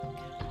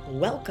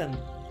Welcome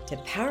to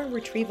Power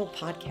Retrieval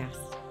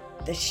Podcast,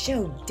 the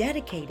show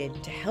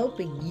dedicated to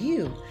helping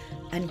you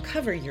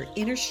uncover your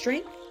inner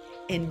strength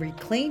and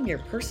reclaim your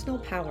personal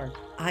power.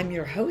 I'm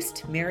your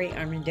host, Mary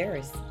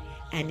Armendariz,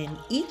 and in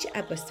each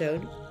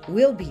episode,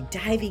 we'll be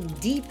diving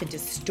deep into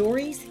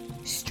stories,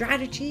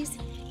 strategies,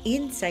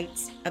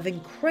 insights of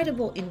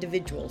incredible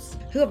individuals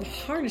who have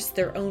harnessed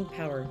their own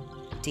power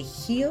to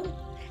heal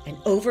and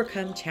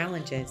overcome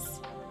challenges.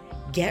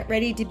 Get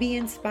ready to be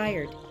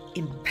inspired,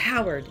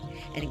 empowered,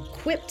 and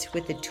equipped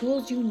with the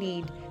tools you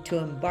need to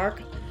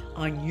embark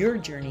on your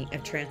journey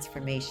of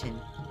transformation.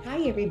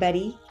 Hi,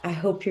 everybody. I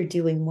hope you're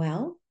doing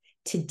well.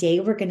 Today,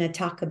 we're going to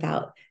talk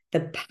about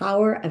the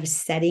power of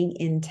setting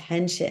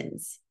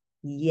intentions.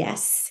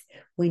 Yes,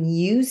 when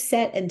you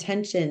set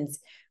intentions,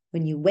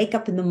 when you wake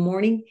up in the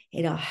morning,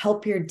 it'll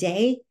help your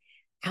day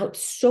out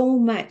so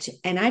much.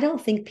 And I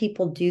don't think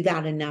people do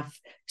that enough.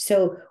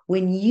 So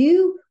when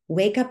you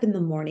wake up in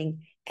the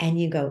morning and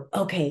you go,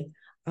 okay,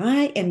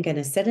 I am going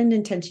to set an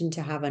intention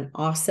to have an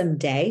awesome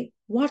day.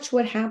 Watch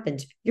what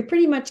happens. You're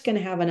pretty much going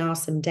to have an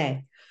awesome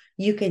day.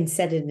 You can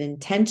set an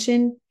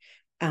intention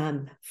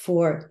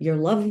for your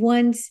loved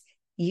ones.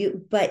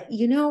 But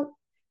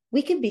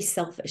we can be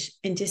selfish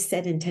and just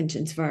set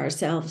intentions for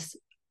ourselves.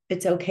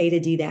 It's okay to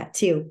do that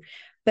too.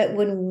 But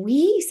when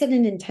we set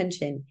an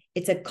intention,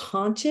 it's a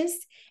conscious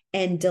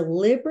and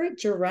deliberate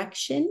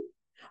direction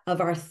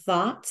of our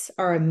thoughts,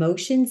 our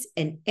emotions,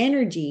 and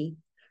energy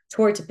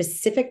towards a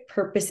specific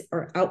purpose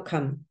or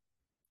outcome.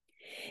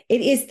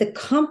 It is the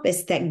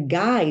compass that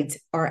guides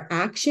our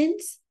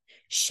actions,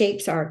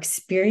 shapes our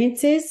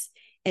experiences,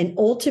 and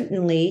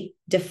ultimately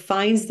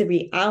defines the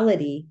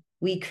reality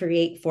we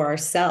create for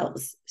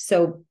ourselves.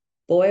 So,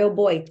 boy, oh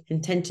boy,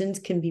 intentions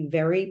can be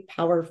very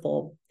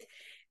powerful.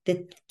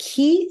 The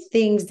key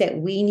things that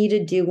we need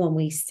to do when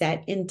we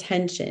set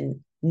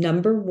intention,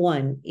 number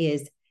one,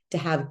 is to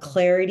have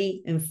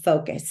clarity and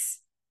focus.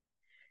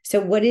 So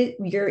what is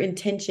your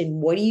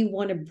intention? What do you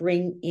want to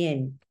bring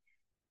in?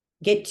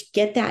 Get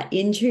that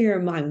into your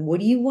mind. What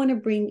do you want to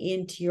bring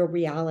into your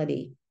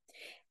reality?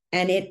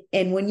 And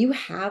when you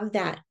have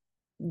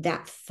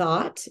that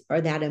thought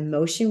or that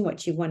emotion,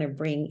 what you want to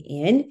bring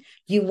in,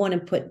 you want to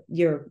put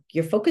your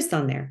focus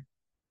on there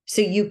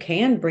so you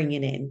can bring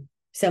it in.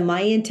 So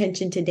my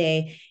intention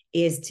today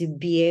is to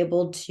be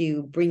able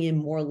to bring in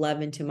more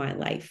love into my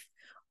life,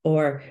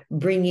 or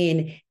bring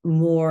in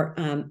more,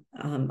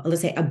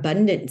 let's say,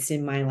 abundance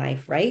in my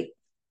life, right?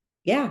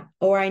 Yeah.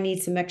 Or I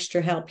need some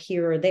extra help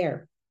here or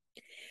there.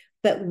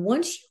 But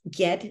once you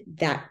get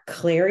that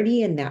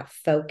clarity and that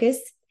focus,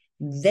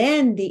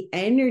 then the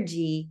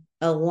energy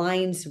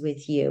aligns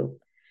with you.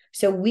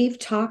 So we've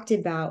talked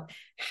about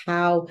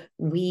how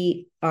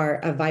we are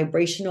a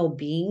vibrational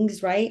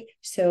beings, right?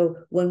 So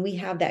when we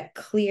have that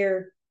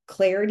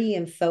clarity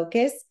and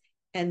focus,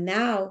 and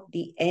now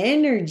the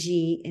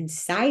energy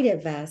inside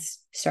of us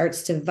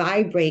starts to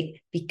vibrate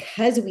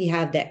because we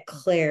have that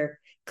clear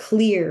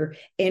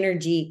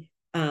energy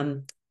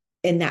and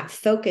that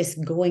focus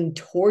going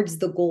towards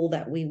the goal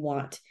that we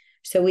want.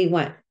 So we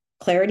want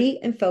clarity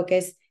and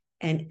focus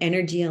and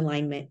energy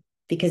alignment,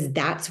 because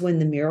that's when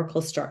the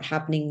miracles start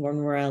happening, when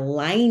we're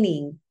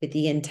aligning with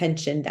the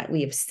intention that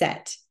we have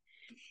set.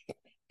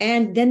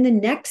 And then the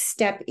next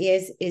step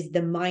is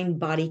the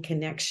mind-body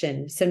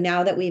connection. So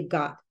now that we've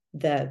got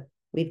the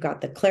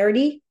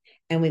clarity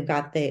and we've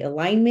got the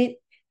alignment,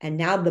 and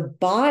now the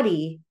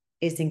body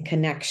is in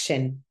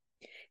connection.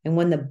 And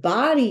when the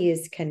body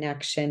is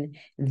connection,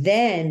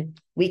 then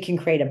we can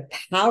create a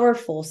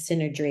powerful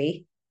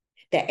synergy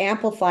that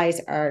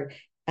amplifies our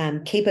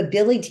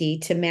capability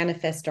to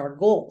manifest our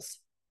goals.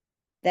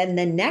 Then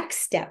the next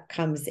step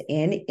comes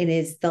in, and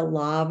is the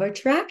law of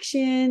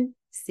attraction.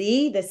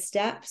 See the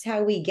steps,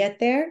 how we get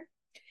there?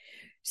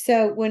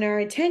 So when our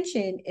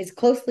intention is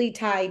closely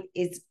tied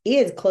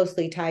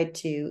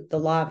to the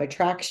law of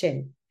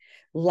attraction,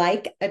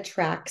 like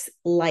attracts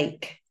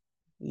like.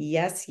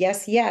 Yes,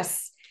 yes,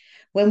 yes.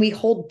 When we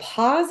hold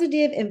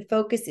positive and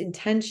focused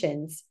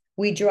intentions,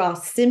 we draw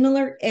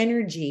similar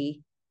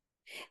energy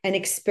and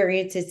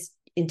experiences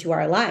into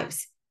our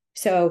lives.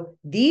 So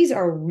these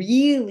are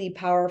really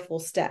powerful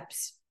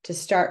steps to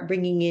start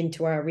bringing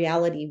into our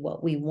reality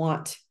what we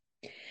want.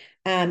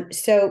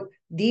 So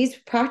these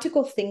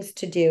practical things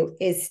to do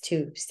is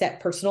to set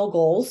personal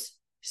goals.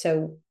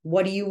 So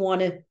what do you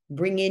want to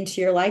bring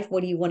into your life?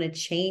 What do you want to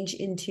change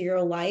into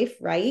your life,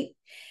 right?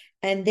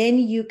 And then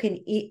you can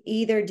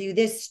either do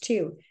this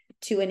too,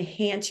 to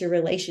enhance your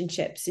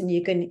relationships. And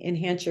you can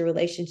enhance your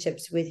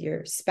relationships with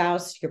your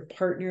spouse, your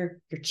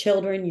partner, your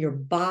children, your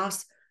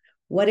boss,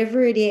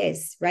 whatever it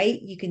is, right?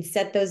 You can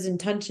set those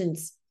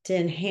intentions to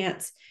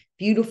enhance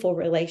beautiful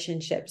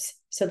relationships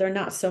so they're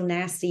not so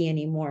nasty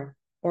anymore,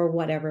 or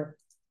whatever.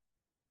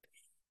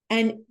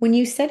 And when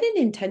you set an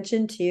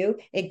intention too,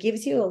 it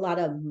gives you a lot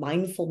of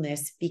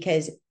mindfulness,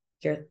 because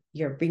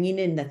you're bringing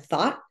in the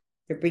thought,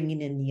 you're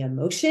bringing in the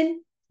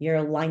emotion, you're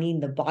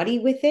aligning the body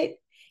with it,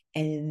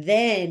 and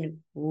then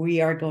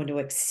we are going to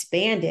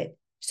expand it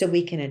so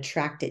we can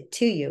attract it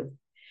to you.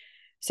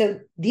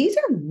 So these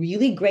are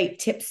really great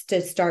tips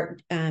to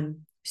start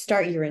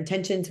your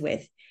intentions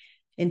with.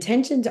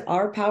 Intentions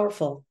are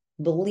powerful.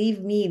 Believe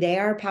me, they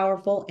are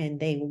powerful and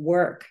they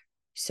work.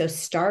 So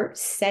start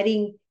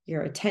setting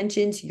your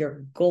intentions,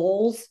 your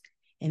goals,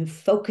 and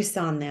focus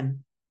on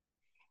them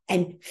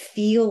and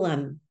feel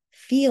them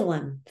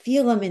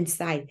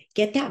inside.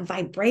 Get that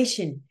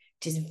vibration,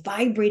 just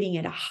vibrating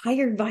at a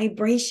higher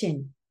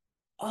vibration.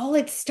 All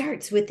it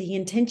starts with the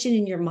intention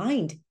in your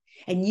mind,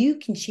 and you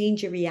can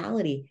change your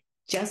reality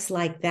just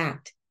like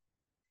that.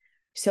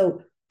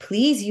 So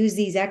please use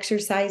these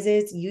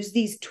exercises, use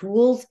these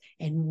tools,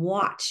 and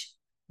watch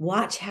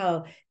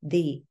how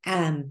the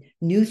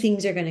new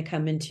things are going to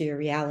come into your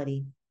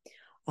reality.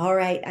 All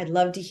right, I'd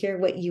love to hear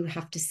what you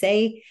have to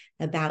say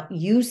about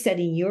you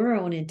setting your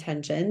own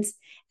intentions,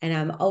 and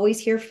I'm always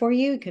here for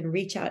you. You can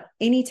reach out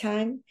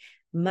anytime.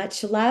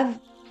 Much love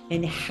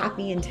and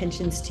happy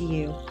intentions to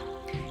you.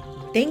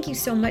 Thank you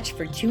so much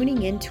for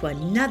tuning in to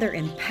another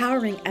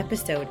empowering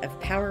episode of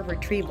Power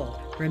Retrieval.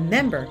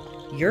 Remember,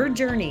 your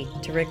journey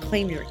to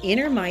reclaim your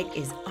inner might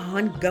is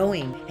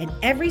ongoing, and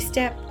every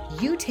step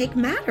you take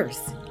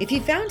matters. If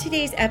you found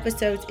today's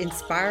episodes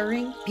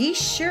inspiring, be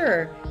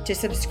sure to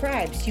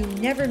subscribe so you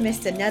never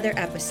miss another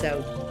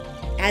episode.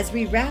 As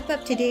we wrap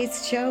up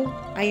today's show,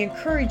 I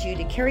encourage you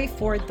to carry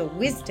forward the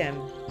wisdom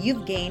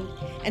you've gained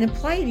and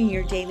apply it in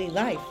your daily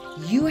life.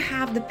 You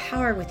have the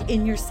power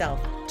within yourself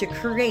to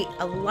create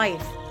a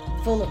life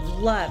full of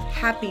love,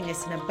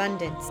 happiness, and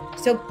abundance.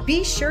 So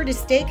be sure to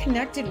stay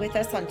connected with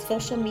us on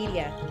social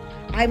media.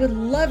 I would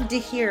love to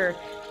hear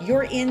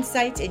your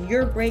insights and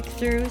your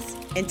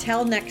breakthroughs.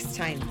 Until next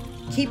time,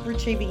 keep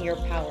retrieving your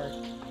power.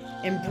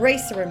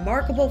 Embrace the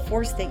remarkable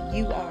force that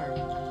you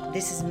are.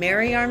 This is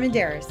Mary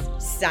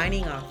Armendariz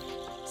signing off.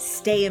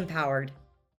 Stay empowered.